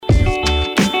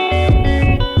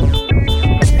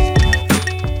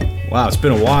Wow, it's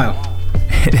been a while.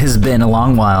 It has been a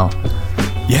long while.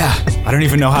 Yeah, I don't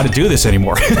even know how to do this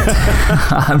anymore.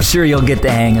 I'm sure you'll get the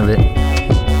hang of it.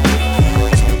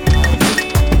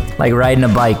 Like riding a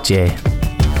bike, Jay.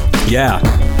 Yeah.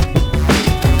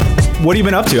 What have you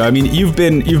been up to? I mean, you've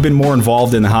been more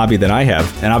involved in the hobby than I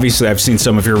have. And obviously I've seen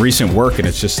some of your recent work and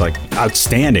it's just like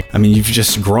outstanding. I mean, you've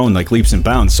just grown like leaps and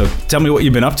bounds. So tell me what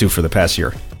you've been up to for the past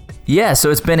year. Yeah,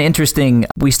 so it's been interesting.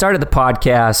 We started the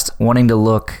podcast wanting to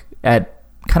look at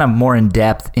kind of more in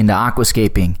depth into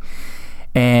aquascaping.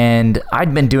 And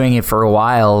I'd been doing it for a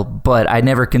while, but I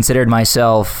never considered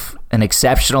myself an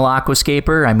exceptional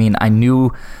aquascaper. I mean, I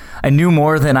knew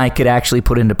more than I could actually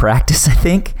put into practice, I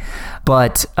think.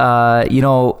 But,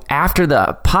 after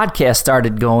the podcast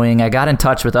started going, I got in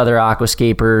touch with other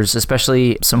aquascapers,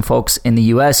 especially some folks in the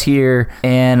U.S. here,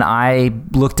 and I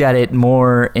looked at it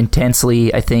more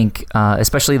intensely, I think,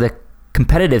 especially the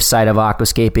competitive side of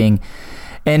aquascaping.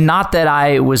 And not that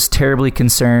I was terribly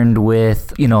concerned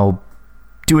with,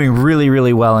 doing really,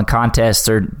 really well in contests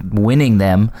or winning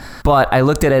them, but I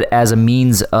looked at it as a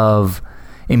means of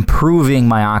improving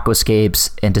my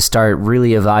aquascapes and to start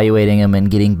really evaluating them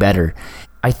and getting better.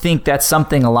 I think that's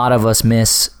something a lot of us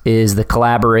miss, is the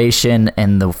collaboration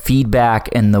and the feedback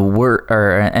and the work,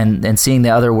 and seeing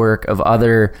the other work of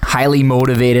other highly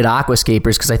motivated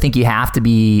aquascapers, because I think you have to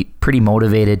be pretty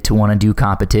motivated to want to do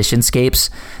competition scapes.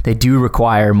 They do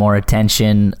require more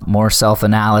attention, more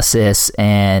self-analysis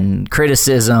and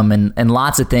criticism and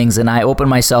lots of things. And I open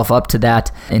myself up to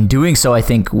that. In doing so, I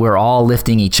think we're all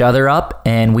lifting each other up,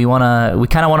 and we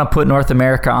kind of want to put North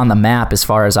America on the map as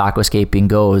far as aquascaping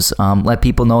goes. Let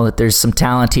people know that there's some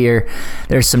talent here.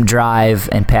 There's some drive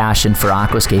and passion for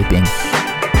aquascaping.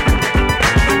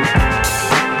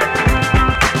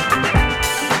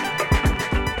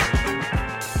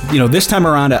 This time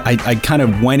around, I kind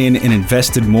of went in and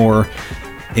invested more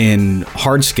in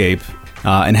hardscape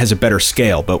and has a better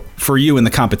scale. But for you in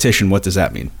the competition, what does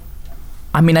that mean?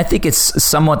 I mean, I think it's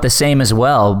somewhat the same as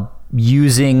well,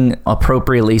 using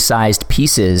appropriately sized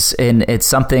pieces. And it's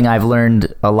something I've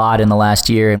learned a lot in the last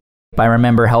year. I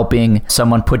remember helping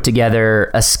someone put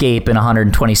together a scape in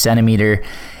 120 centimeter,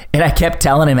 and I kept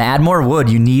telling him, add more wood,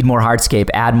 you need more hardscape,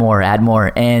 add more.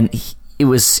 And it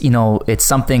was, it's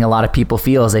something a lot of people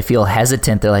feel, is they feel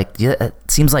hesitant. They're like, yeah, it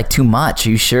seems like too much. Are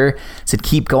you sure? I said,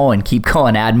 keep going,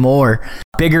 add more.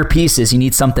 Bigger pieces, you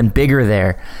need something bigger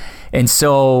there. And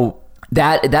so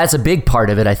that's a big part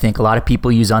of it. I think a lot of people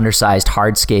use undersized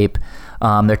hardscape.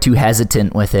 They're too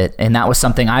hesitant with it. And that was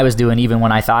something I was doing even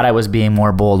when I thought I was being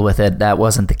more bold with it. That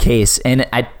wasn't the case. And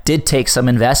I did take some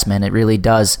investment. It really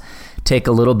does take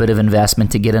a little bit of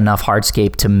investment to get enough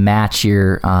hardscape to match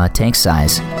your tank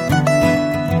size.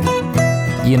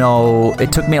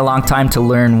 It took me a long time to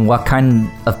learn what kind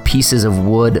of pieces of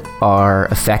wood are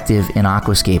effective in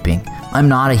aquascaping. I'm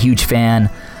not a huge fan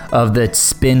of the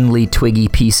spindly, twiggy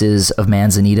pieces of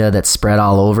manzanita that spread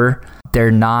all over. They're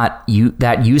not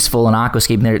that useful in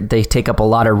aquascaping. They take up a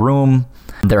lot of room.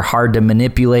 They're hard to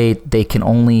manipulate. They can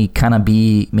only kind of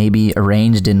be maybe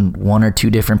arranged in one or two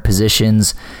different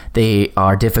positions. They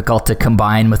are difficult to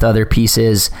combine with other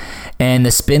pieces. And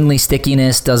the spindly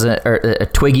stickiness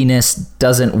twigginess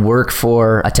doesn't work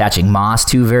for attaching moss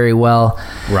to very well.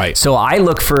 Right. So I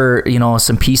look for,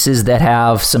 some pieces that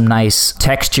have some nice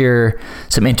texture,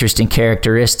 some interesting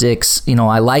characteristics.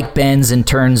 I like bends and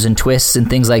turns and twists and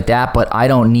things like that, but I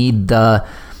don't need the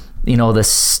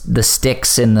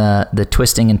sticks and the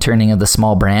twisting and turning of the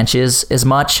small branches as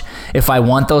much. If I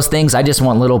want those things, I just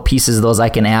want little pieces of those I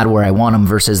can add where I want them,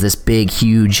 versus this big,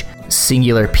 huge,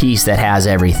 singular piece that has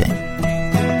everything.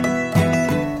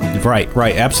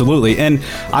 Right, absolutely. And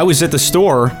I was at the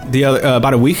store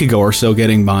about a week ago or so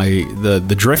getting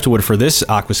the driftwood for this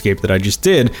aquascape that I just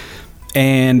did,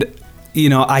 and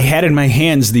I had in my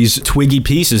hands these twiggy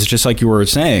pieces, just like you were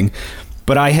saying,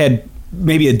 but I had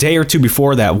maybe a day or two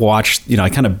before that I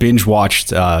kind of binge watched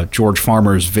George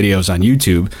Farmer's videos on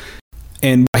YouTube,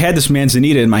 and I had this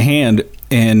manzanita in my hand,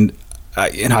 and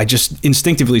I just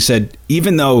instinctively said,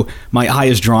 even though my eye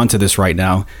is drawn to this right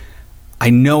now, I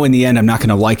know in the end I'm not going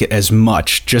to like it as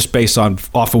much, just based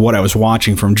off of what I was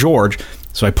watching from George.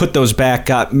 So I put those back,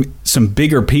 got some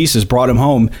bigger pieces, brought them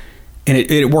home, and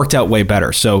it worked out way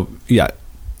better. So yeah,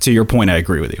 to your point, I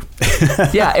agree with you.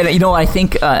 Yeah, and I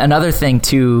think another thing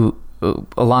too,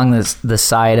 along the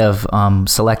side of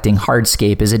selecting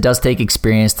hardscape, is it does take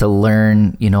experience to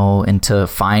learn, and to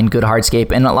find good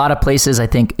hardscape. And a lot of places, I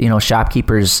think,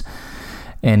 shopkeepers,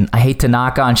 and I hate to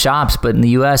knock on shops, but in the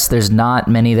U.S., there's not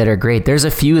many that are great. There's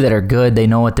a few that are good. They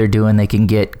know what they're doing. They can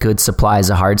get good supplies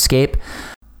of hardscape.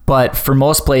 But for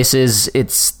most places,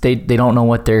 they don't know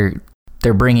what they're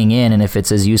they're bringing in, and if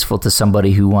it's as useful to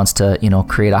somebody who wants to,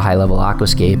 create a high-level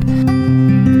aquascape.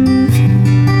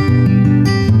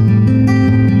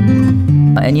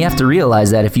 And you have to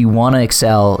realize that if you want to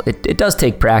excel, it does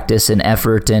take practice and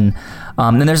effort, and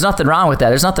there's nothing wrong with that.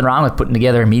 There's nothing wrong with putting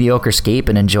together a mediocre scape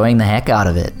and enjoying the heck out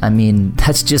of it. I mean,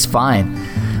 that's just fine.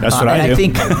 That's what I do. I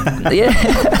think, yeah,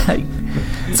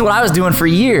 that's what I was doing for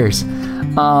years.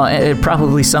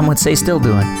 Probably some would say still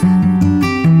doing.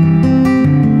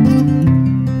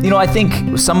 I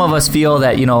think some of us feel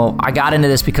that, I got into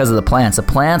this because of the plants. The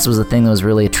plants was the thing that was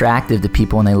really attractive to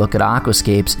people when they look at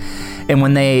aquascapes. And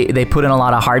when they put in a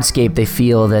lot of hardscape, they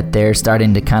feel that they're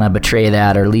starting to kind of betray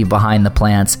that or leave behind the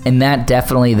plants. And that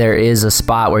definitely, there is a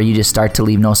spot where you just start to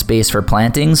leave no space for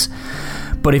plantings.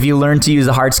 But if you learn to use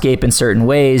the hardscape in certain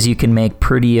ways, you can make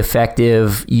pretty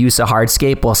effective use of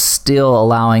hardscape while still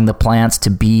allowing the plants to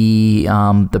be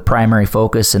the primary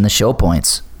focus and the show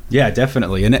points. Yeah,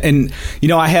 definitely. And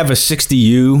I have a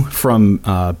 60U from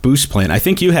Boost Plant. I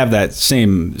think you have that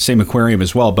same aquarium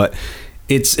as well, but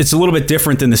it's a little bit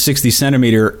different than the 60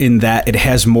 centimeter in that it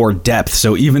has more depth.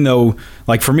 So even though,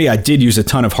 like for me, I did use a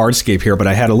ton of hardscape here, but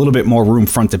I had a little bit more room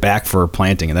front to back for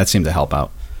planting, and that seemed to help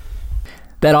out.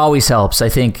 That always helps, I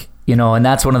think. And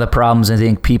that's one of the problems I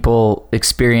think people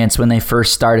experience when they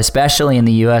first start, especially in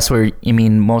the U.S., where,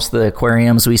 most of the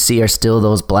aquariums we see are still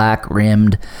those black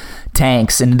rimmed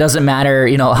tanks, and it doesn't matter,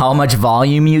 how much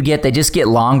volume you get, they just get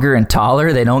longer and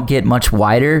taller. They don't get much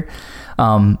wider.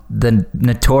 The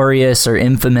notorious or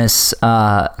infamous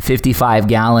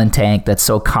 55-gallon tank that's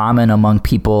so common among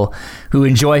people who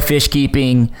enjoy fish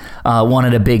keeping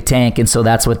wanted a big tank, and so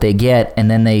that's what they get. And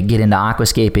then they get into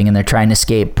aquascaping, and they're trying to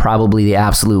scape probably the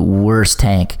absolute worst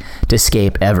tank to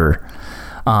scape ever.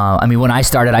 When I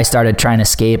started trying to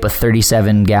scape a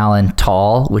 37-gallon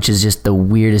tall, which is just the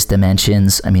weirdest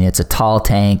dimensions. It's a tall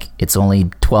tank. It's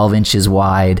only 12 inches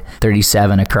wide,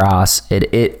 37 across, or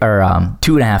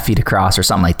 2.5 feet across or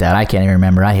something like that. I can't even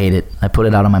remember. I hate it. I put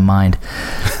it out of my mind.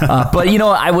 But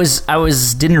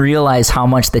I didn't realize how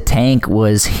much the tank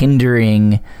was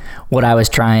hindering what I was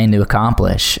trying to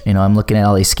accomplish. I'm looking at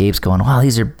all these scapes going, wow,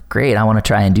 these are great. I want to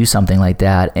try and do something like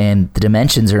that. And the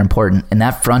dimensions are important. And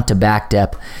that front to back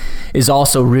depth is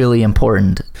also really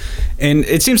important. And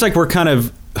it seems like we're kind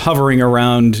of hovering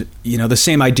around, the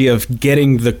same idea of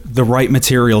getting the right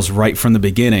materials right from the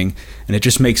beginning. And it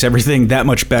just makes everything that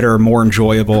much better, more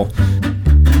enjoyable.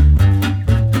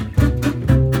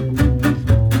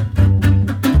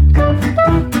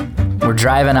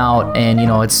 Driving out, and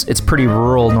it's pretty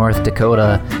rural North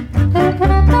Dakota,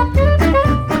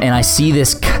 and I see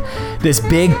this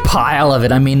big pile of it.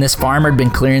 This farmer had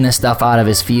been clearing this stuff out of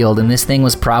his field, and this thing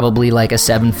was probably like a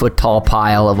 7-foot tall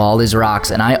pile of all these rocks,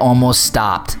 and I almost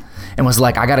stopped and was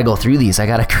like, I gotta go through these. I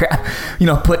gotta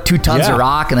put 2 tons of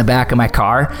rock in the back of my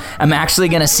car. I'm actually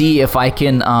gonna see if I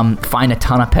can find a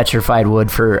ton of petrified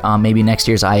wood for maybe next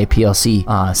year's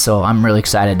IAPLC. So I'm really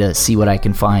excited to see what I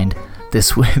can find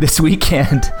this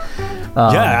weekend.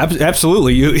 Yeah,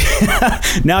 absolutely.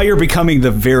 Now you're becoming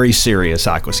the very serious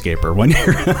aquascaper when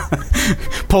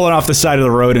you're pulling off the side of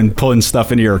the road and pulling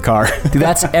stuff into your car. Dude,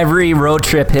 that's every road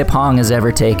trip Hip Hong has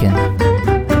ever taken.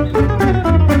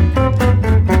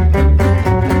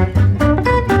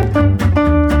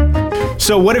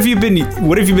 So what have you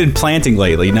been planting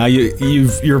lately? Now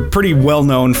you're pretty well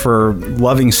known for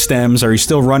loving stems. Are you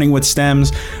still running with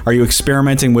stems? Are you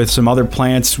experimenting with some other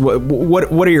plants?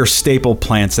 What are your staple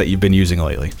plants that you've been using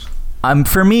lately?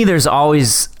 For me, there's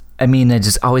always got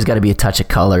to be a touch of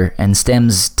color, and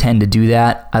stems tend to do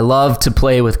that. I love to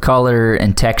play with color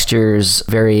and textures,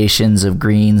 variations of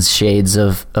greens, shades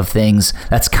of things.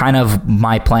 That's kind of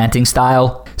my planting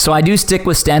style. So I do stick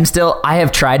with stems still. I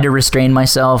have tried to restrain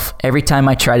myself. Every time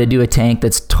I try to do a tank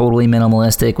that's totally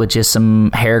minimalistic with just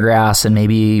some hair grass and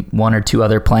maybe 1 or 2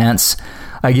 other plants,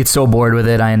 I get so bored with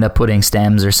it, I end up putting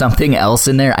stems or something else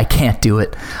in there. I can't do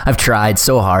it. I've tried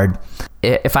so hard.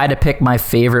 If I had to pick my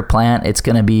favorite plant, it's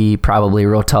going to be probably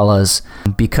Rotulas,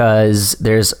 because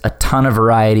there's a ton of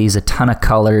varieties, a ton of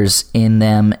colors in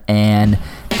them, and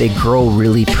they grow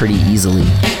really pretty easily.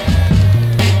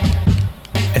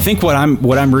 I think what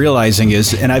I'm realizing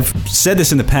is, and I've said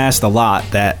this in the past a lot,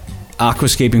 that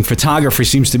aquascaping photography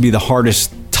seems to be the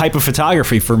hardest type of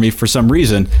photography for me for some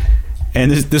reason. And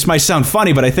this might sound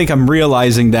funny, but I think I'm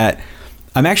realizing that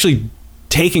I'm actually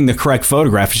taking the correct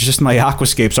photograph. It's just my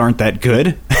aquascapes aren't that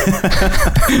good.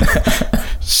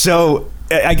 So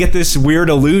I get this weird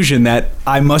illusion that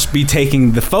I must be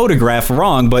taking the photograph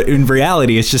wrong, but in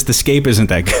reality, it's just the scape isn't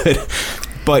that good.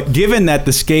 But given that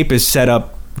the scape is set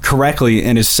up correctly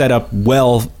and is set up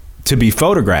well to be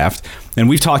photographed. And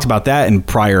we've talked about that in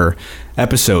prior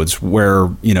episodes where,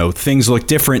 things look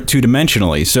different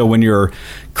two-dimensionally. So when you're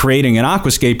creating an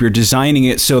aquascape, you're designing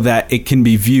it so that it can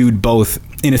be viewed both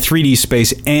in a 3D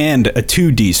space and a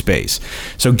 2D space.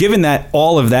 So given that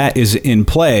all of that is in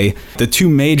play, the two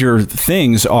major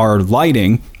things are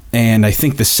lighting, and I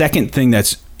think the second thing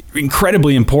that's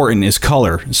incredibly important is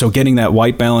color. So getting that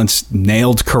white balance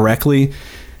nailed correctly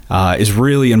is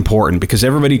really important because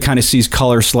everybody kind of sees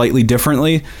color slightly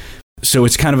differently. So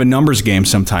it's kind of a numbers game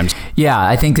sometimes. Yeah,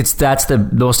 I think that's the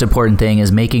most important thing,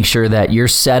 is making sure that your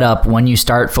setup when you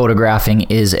start photographing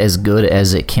is as good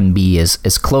as it can be, as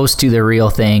close to the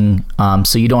real thing,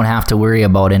 so you don't have to worry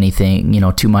about anything,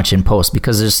 too much in post,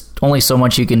 because there's only so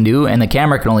much you can do, and the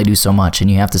camera can only do so much, and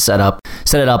you have to set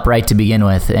it up right to begin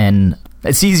with. And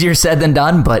it's easier said than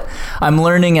done, but I'm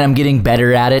learning and I'm getting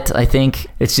better at it. I think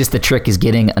it's just the trick is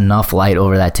getting enough light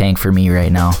over that tank for me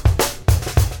right now.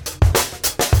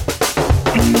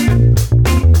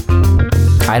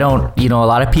 I don't, a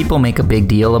lot of people make a big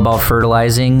deal about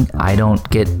fertilizing. I don't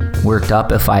get worked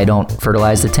up if I don't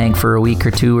fertilize the tank for a week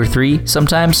or 2 or 3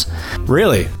 sometimes.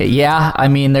 Really? Yeah. I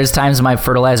mean, there's times my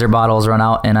fertilizer bottles run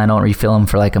out and I don't refill them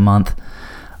for like a month.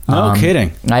 No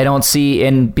kidding. I don't see,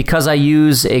 and because I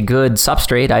use a good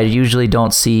substrate, I usually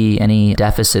don't see any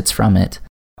deficits from it.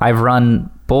 I've run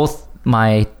both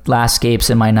my Lascapes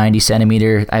and my 90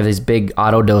 centimeter. I have this big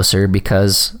auto doser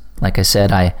because, like I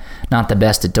said, I'm not the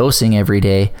best at dosing every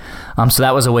day. So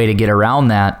that was a way to get around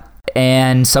that.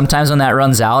 And sometimes when that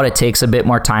runs out, it takes a bit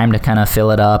more time to kind of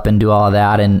fill it up and do all of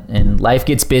that. And life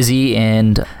gets busy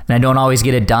and I don't always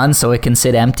get it done. So it can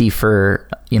sit empty for,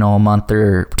 a month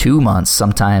or 2 months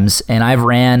sometimes. And I've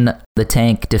ran the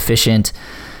tank deficient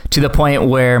to the point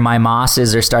where my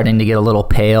mosses are starting to get a little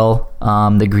pale.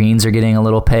 The greens are getting a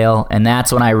little pale. And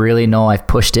that's when I really know I've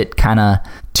pushed it kind of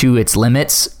to its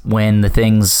limits, when the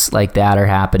things like that are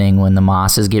happening, when the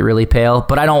mosses get really pale.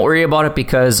 But I don't worry about it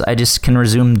because I just can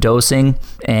resume dosing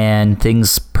and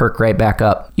things perk right back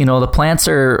up. The plants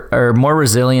are more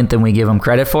resilient than we give them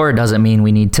credit for. It doesn't mean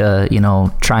we need to,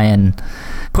 try and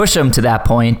push them to that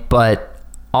point, but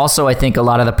also, I think a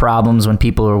lot of the problems when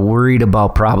people are worried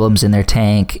about problems in their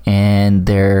tank and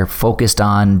they're focused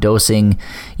on dosing,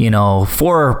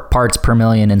 4 parts per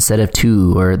million instead of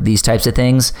 2, or these types of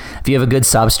things. If you have a good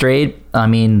substrate,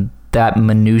 that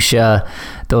minutia,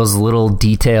 those little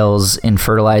details in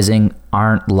fertilizing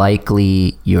aren't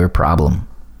likely your problem.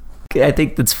 I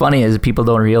think that's funny is people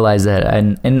don't realize that.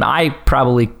 And I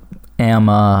probably am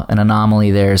an anomaly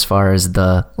there as far as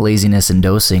the laziness in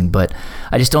dosing, but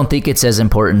I just don't think it's as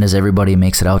important as everybody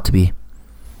makes it out to be.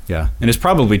 Yeah, and it's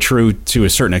probably true to a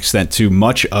certain extent to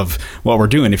much of what we're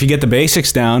doing. If you get the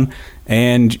basics down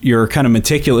and you're kind of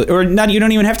meticulous, or not, you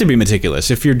don't even have to be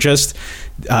meticulous. If you're just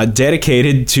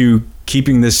dedicated to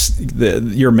keeping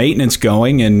your maintenance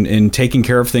going and taking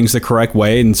care of things the correct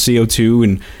way, and CO2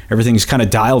 and everything's kind of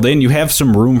dialed in, you have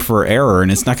some room for error, and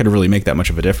it's not going to really make that much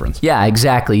of a difference. Yeah,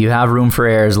 exactly. You have room for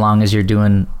error as long as you're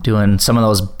doing some of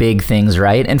those big things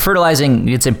right. And fertilizing,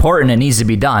 it's important. It needs to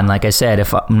be done. Like I said,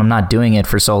 if I'm not doing it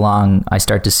for so long, I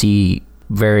start to see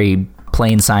very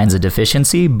plain signs of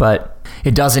deficiency, but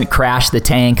it doesn't crash the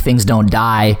tank, things don't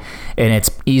die, and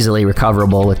it's easily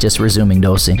recoverable with just resuming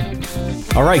dosing.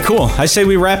 All right, cool. I say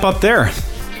we wrap up there.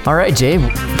 All right, Jay.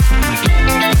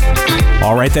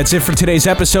 All right, that's it for today's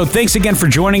episode. Thanks again for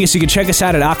joining us. You can check us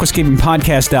out at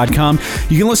aquascapingpodcast.com.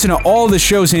 You can listen to all the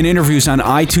shows and interviews on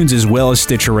iTunes as well as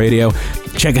Stitcher Radio.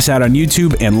 Check us out on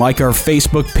YouTube and like our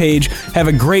Facebook page. Have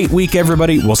a great week,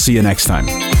 everybody. We'll see you next time.